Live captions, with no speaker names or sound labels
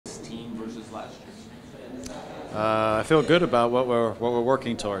versus last year? I feel good about what we're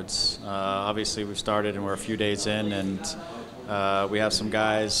working towards. Obviously, we've started and we're a few days in, and we have some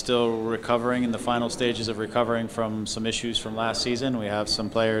guys still recovering in the final stages of recovering from some issues from last season. We have some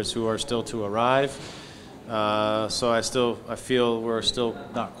players who are still to arrive. So I feel we're still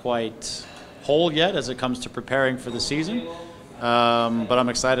not quite whole yet as it comes to preparing for the season. But I'm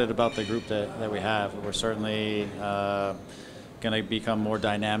excited about the group that we have. We're certainly going to become more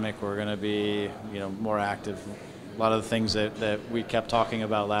dynamic. We're going to be, more active. A lot of the things that we kept talking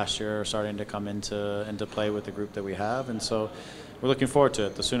about last year are starting to come into play with the group that we have, and so we're looking forward to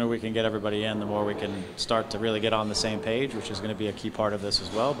it. The sooner we can get everybody in, the more we can start to really get on the same page, which is going to be a key part of this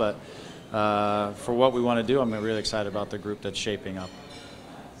as well. But for what we want to do, I'm really excited about the group that's shaping up.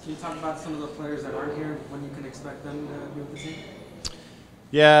 Can you talk about some of the players that aren't here, when you can expect them to be with the team?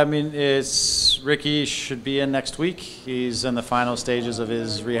 Yeah, I mean, Ricky should be in next week. He's in the final stages of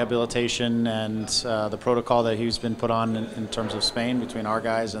his rehabilitation and the protocol that he's been put on in terms of Spain between our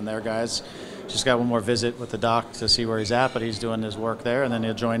guys and their guys. Just got one more visit with the doc to see where he's at, but he's doing his work there, and then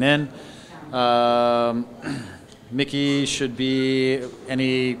he'll join in. Mickey should be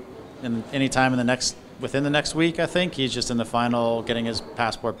any time within the next week, I think. He's just in the final, getting his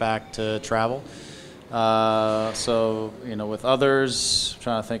passport back to travel. So, with others, I'm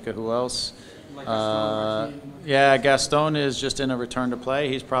trying to think of who else. Gaston is just in a return to play.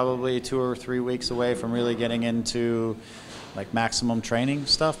 He's probably 2 or 3 weeks away from really getting into maximum training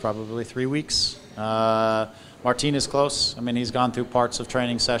stuff, probably 3 weeks. Martin is close. I mean, he's gone through parts of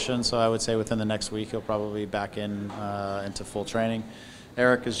training sessions, so I would say within the next week he'll probably be back into full training.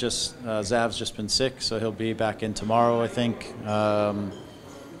 Eric is Zav's just been sick, so he'll be back in tomorrow, I think.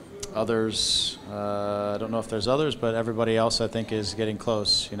 Others, I don't know if there's others, but everybody else I think is getting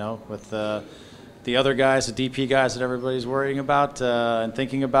close, with the other guys, the DP guys that everybody's worrying about and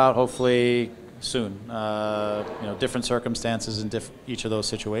thinking about, hopefully soon. Different circumstances in each of those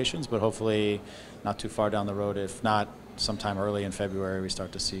situations, but hopefully not too far down the road. If not, sometime early in February we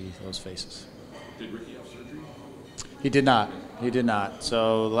start to see those faces. Did Ricky have surgery? He did not.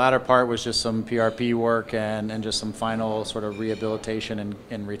 So the latter part was just some PRP work and just some final sort of rehabilitation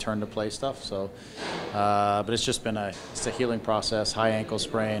and return to play stuff. So, but it's just been a healing process. High ankle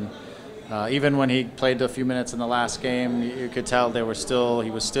sprain. Even when he played a few minutes in the last game, you could tell he was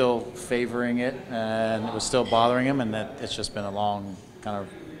still favoring it, and it was still bothering him, and that it's just been a long kind of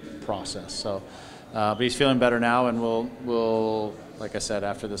process. So, but he's feeling better now, and we'll like I said,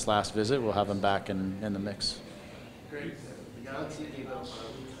 after this last visit, we'll have him back in the mix. Great. The Galaxy gave up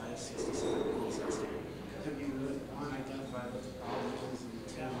 67 goals last year. Have you identified what the problem is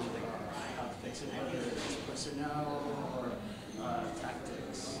and how to fix it, whether it's personnel or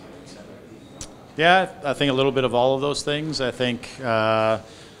tactics, etc.? Yeah, I think a little bit of all of those things. I think our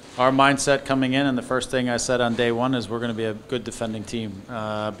mindset coming in, and the first thing I said on day one is we're going to be a good defending team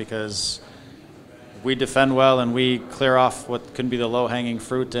because if we defend well and we clear off what can be the low-hanging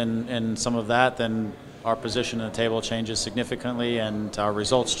fruit and some of that, then our position in the table changes significantly and our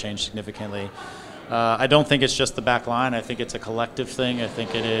results change significantly. I don't think it's just the back line. I think it's a collective thing. I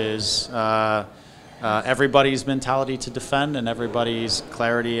think it is everybody's mentality to defend and everybody's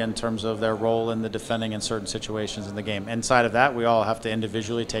clarity in terms of their role in the defending in certain situations in the game. Inside of that, we all have to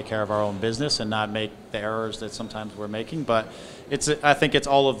individually take care of our own business and not make the errors that sometimes we're making. But I think it's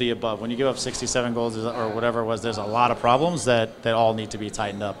all of the above. When you give up 67 goals or whatever it was, there's a lot of problems that all need to be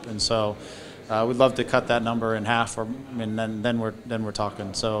tightened up. And so we'd love to cut that number in half, and then we're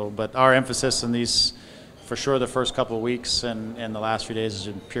talking. So, but our emphasis in these, for sure, the first couple of weeks and the last few days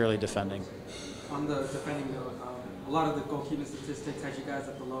is purely defending. On the defending note, a lot of the goalkeeping statistics had you guys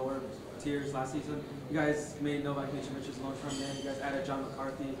at the lower tiers last season. You guys made Novak Mitrović's loan from there. You guys added John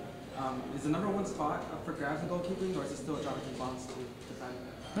McCarthy. Is the number one spot up for grabs in goalkeeping, or is it still Jonathan Bonds to defend?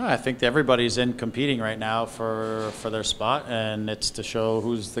 No, I think everybody's in competing right now for their spot, and it's to show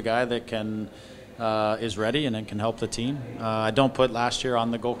who's the guy that is ready and then can help the team. I don't put last year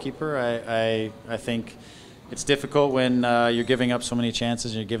on the goalkeeper. I think it's difficult when you're giving up so many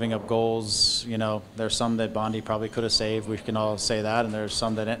chances and you're giving up goals. There's some that Bondi probably could have saved. We can all say that, and there's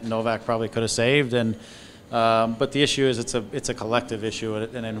some that Novak probably could have saved. And but the issue is it's a collective issue,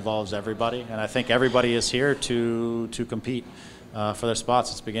 and it involves everybody. And I think everybody is here to compete for their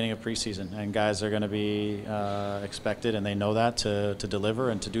spots. It's the beginning of preseason, and guys are going to be expected, and they know that, to deliver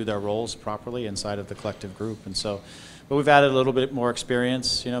and to do their roles properly inside of the collective group. And so, but we've added a little bit more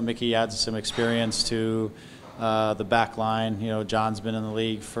experience. Mickey adds some experience to the back line. John's been in the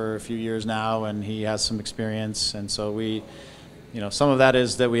league for a few years now, and he has some experience. And so some of that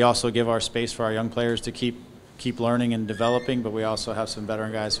is that we also give our space for our young players to keep keep learning and developing, but we also have some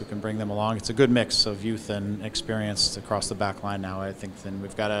veteran guys who can bring them along. It's a good mix of youth and experience across the back line now. I think then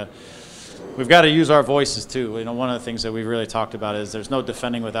we've got to use our voices too. You know, one of the things that we've really talked about is there's no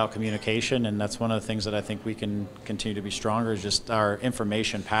defending without communication, and that's one of the things that I think we can continue to be stronger, is just our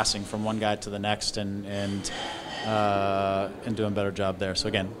information passing from one guy to the next and doing a better job there. So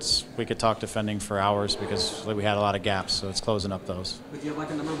again, we could talk defending for hours because we had a lot of gaps, so it's closing up those. But do you have like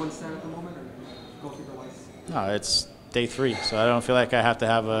a number 1 stat at the moment, or goalkeeper-wise? No, it's day 3, so I don't feel like I have to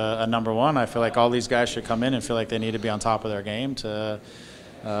have a number 1. I feel like all these guys should come in and feel like they need to be on top of their game to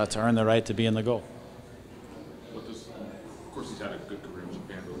earn the right to be in the goal. Of course, he's had a good career in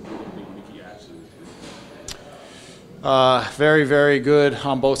Japan, but what do you think he adds to Very, very good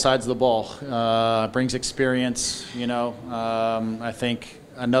on both sides of the ball. Brings experience, you know. I think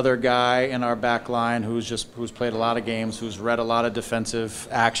another guy in our back line who's played a lot of games, who's read a lot of defensive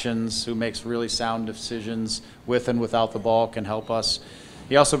actions, who makes really sound decisions with and without the ball, can help us.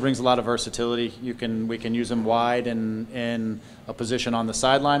 He also brings a lot of versatility. We can use him wide in a position on the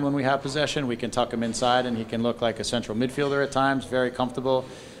sideline when we have possession. We can tuck him inside, and he can look like a central midfielder at times, very comfortable.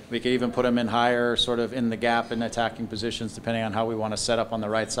 We can even put him in higher, sort of in the gap in attacking positions, depending on how we want to set up on the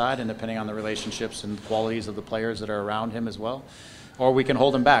right side and depending on the relationships and qualities of the players that are around him as well. Or we can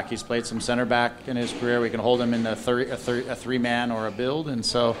hold him back. He's played some center back in his career. We can hold him in a three-man or a build, and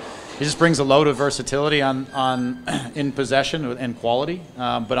so he just brings a load of versatility on in possession and quality.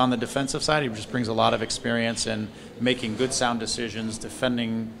 But on the defensive side, he just brings a lot of experience in making good, sound decisions,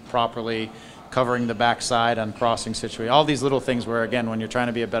 defending properly, covering the backside on crossing situations. All these little things where, again, when you're trying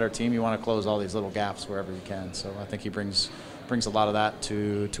to be a better team, you want to close all these little gaps wherever you can. So I think he brings a lot of that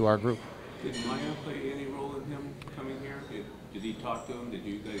to our group. Did Maya play any role in him coming here? Did he talk to him? Did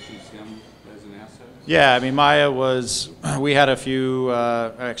you guys use him as an asset? Yeah, I mean, Maya we had a few,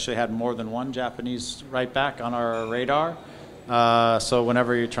 actually had more than one Japanese right back on our radar. So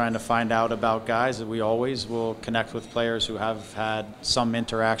whenever you're trying to find out about guys, we always will connect with players who have had some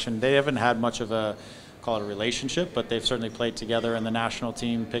interaction. They haven't had much of a, call it a relationship, but they've certainly played together in the national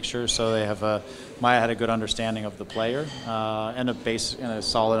team picture. So they have Maya had a good understanding of the player and a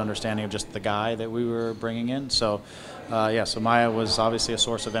solid understanding of just the guy that we were bringing in. So so Maya was obviously a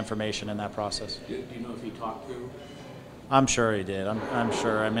source of information in that process. Do you know if he talked to? I'm sure he did. I'm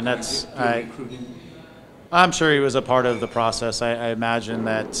sure. I mean, I'm sure he was a part of the process. I imagine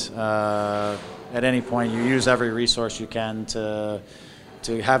that at any point you use every resource you can to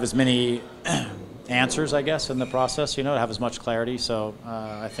have as many answers, I guess, in the process, to have as much clarity. So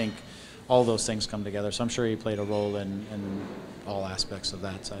I think all those things come together. So I'm sure he played a role in all aspects of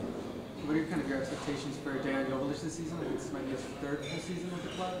that side. What are kind of your expectations for Dan Jovelich this season? I think this might be his 3rd season with the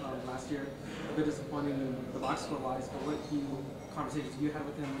club. Last year, a bit disappointing in the box score wise, but what conversations you had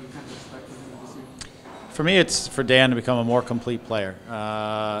with him, what do you kind of expect from him this year? For me, it's for Dan to become a more complete player.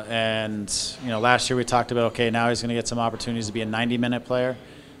 And last year we talked about, okay, now he's going to get some opportunities to be a 90-minute player.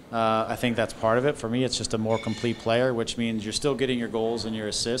 I think that's part of it. For me, it's just a more complete player, which means you're still getting your goals and your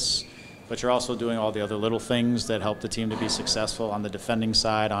assists, but you're also doing all the other little things that help the team to be successful on the defending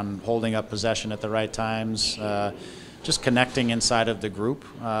side, on holding up possession at the right times, just connecting inside of the group.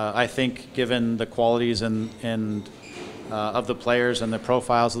 I think given the qualities of the players and the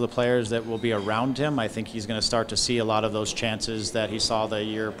profiles of the players that will be around him, I think he's going to start to see a lot of those chances that he saw the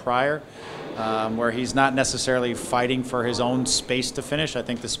year prior, where he's not necessarily fighting for his own space to finish. I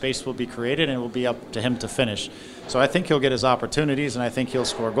think the space will be created and it will be up to him to finish. So I think he'll get his opportunities and I think he'll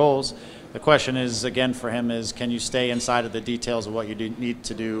score goals. The question is, again, for him is, can you stay inside of the details of what you need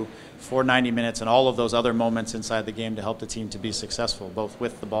to do for 90 minutes and all of those other moments inside the game to help the team to be successful, both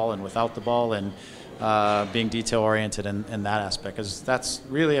with the ball and without the ball, and being detail-oriented in that aspect. Because that's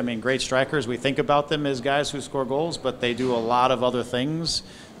really, I mean, great strikers, we think about them as guys who score goals, but they do a lot of other things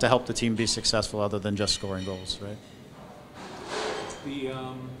to help the team be successful other than just scoring goals, right? The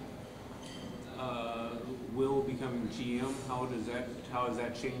Will becoming GM, how has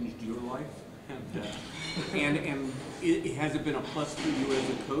that changed your life? And has it been a plus for you as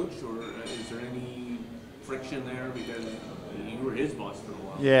a coach, or is there any friction there because you were his boss for a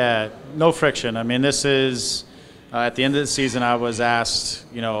while? Yeah, no friction. I mean, this is at the end of the season. I was asked,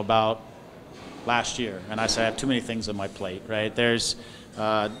 about last year, and I said I have too many things on my plate. Right? There's,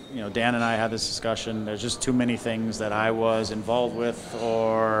 Dan and I had this discussion. There's just too many things that I was involved with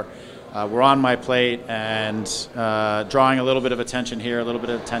or were on my plate, and drawing a little bit of attention here, a little bit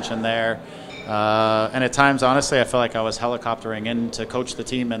of attention there. And at times, honestly, I felt like I was helicoptering in to coach the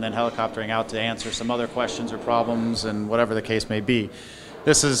team and then helicoptering out to answer some other questions or problems and whatever the case may be.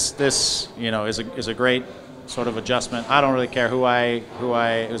 This is a great sort of adjustment. I don't really care who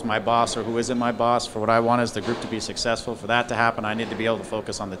is my boss or who isn't my boss. For what I want is the group to be successful. For that to happen, I need to be able to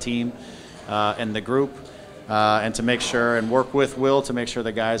focus on the team and the group, and to make sure and work with Will to make sure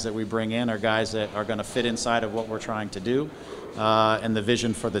the guys that we bring in are guys that are going to fit inside of what we're trying to do and the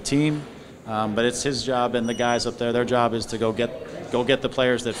vision for the team. But it's his job and the guys up there. Their job is to go get the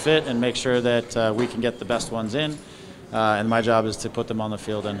players that fit and make sure that we can get the best ones in. And my job is to put them on the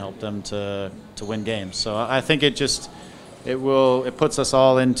field and help them to win games. So I think it puts us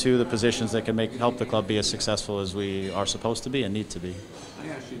all into the positions that can help the club be as successful as we are supposed to be and need to be. I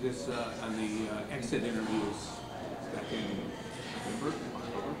asked you this on the exit interviews back in November,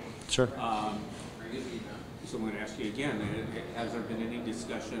 October. Sure. So I'm going to ask you again, has there been any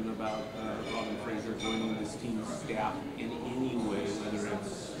discussion about Robin Fraser joining this team's staff in any way, whether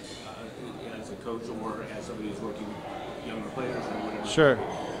it's as a coach or as somebody who's working with younger players or whatever? Sure.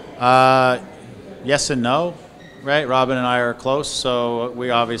 Yes and no, right? Robin and I are close, so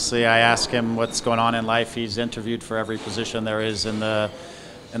I ask him what's going on in life. He's interviewed for every position there is in the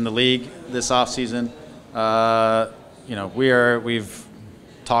league this offseason. We've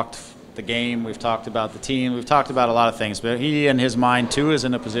talked the game, we've talked about the team, we've talked about a lot of things, but he in his mind too is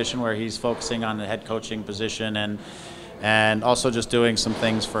in a position where he's focusing on the head coaching position and also just doing some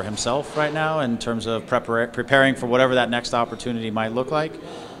things for himself right now in terms of preparing for whatever that next opportunity might look like.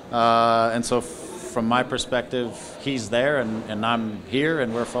 And so from my perspective, he's there and I'm here,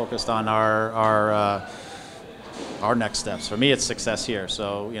 and we're focused on our next steps. For me, it's success here.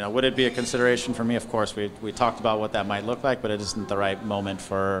 So, would it be a consideration for me? Of course, we talked about what that might look like, but it isn't the right moment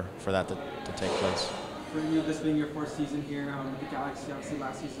for that to take place. For you, this being your fourth season here, the Galaxy, obviously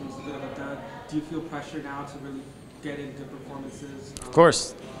last season was a bit of a dud. Do you feel pressure now to really get in good performances? Of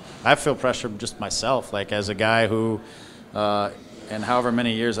course. I feel pressure just myself, like as a guy who, and however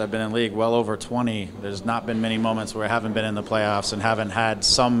many years I've been in league, well over 20, there's not been many moments where I haven't been in the playoffs and haven't had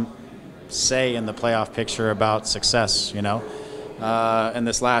some say in the playoff picture about success, and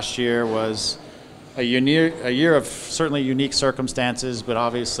this last year was a year of certainly unique circumstances, but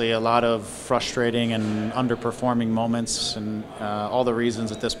obviously a lot of frustrating and underperforming moments, and all the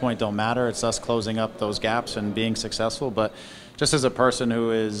reasons at this point don't matter. It's us closing up those gaps and being successful. But just as a person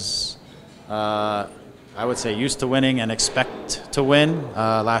who is, I would say, used to winning and expect to win,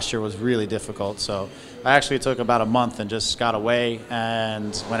 last year was really difficult. So I actually took about a month and just got away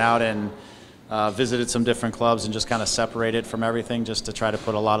and went out and visited some different clubs and just kind of separated from everything, just to try to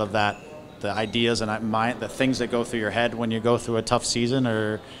put a lot of the ideas and the things that go through your head when you go through a tough season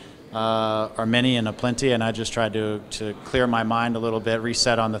are many and aplenty. And I just tried to clear my mind a little bit,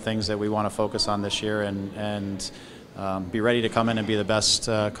 reset on the things that we want to focus on this year, and be ready to come in and be the best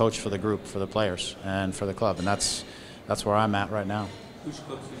coach for the group, for the players, and for the club. And that's where I'm at right now. Which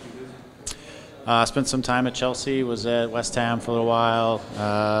clubs did you visit? Spent some time at Chelsea, was at West Ham for a little while,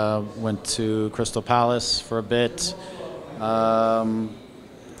 went to Crystal Palace for a bit.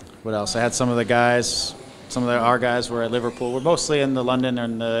 What else? I had some of our guys were at Liverpool. We're mostly in the London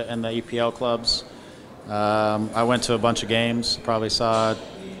and the EPL clubs. I went to a bunch of games, probably saw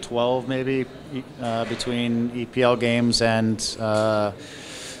 12 maybe between EPL games and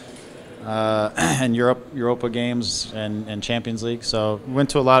Europa games and Champions League. So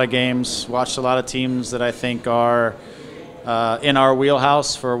went to a lot of games, watched a lot of teams that I think are in our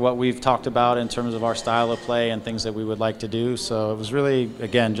wheelhouse for what we've talked about in terms of our style of play and things that we would like to do. So it was really,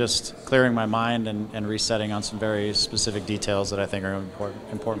 again, just clearing my mind and resetting on some very specific details that I think are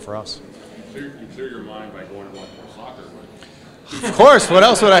important for us. You clear your mind by going to watch more soccer, right? Of course. What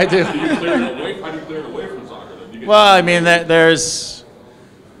else would I do? How do you clear it away from soccer? Well, I mean,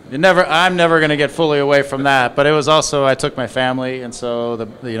 I'm never going to get fully away from that. But it was also, I took my family, and so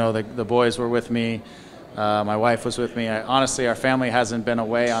the boys were with me. My wife was with me. Honestly, our family hasn't been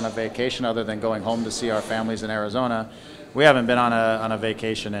away on a vacation other than going home to see our families in Arizona. We haven't been on a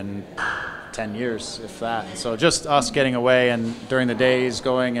vacation in 10 years, if that. So just us getting away and during the days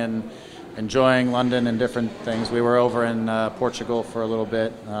going and enjoying London and different things. We were over in Portugal for a little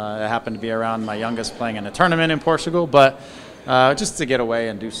bit. It happened to be around my youngest playing in a tournament in Portugal, but just to get away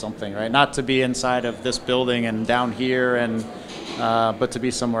and do something, right? Not to be inside of this building and down here, but to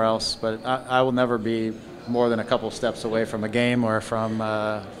be somewhere else. But I will never be more than a couple steps away from a game or from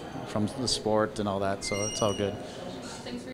the sport and all that, so it's all good.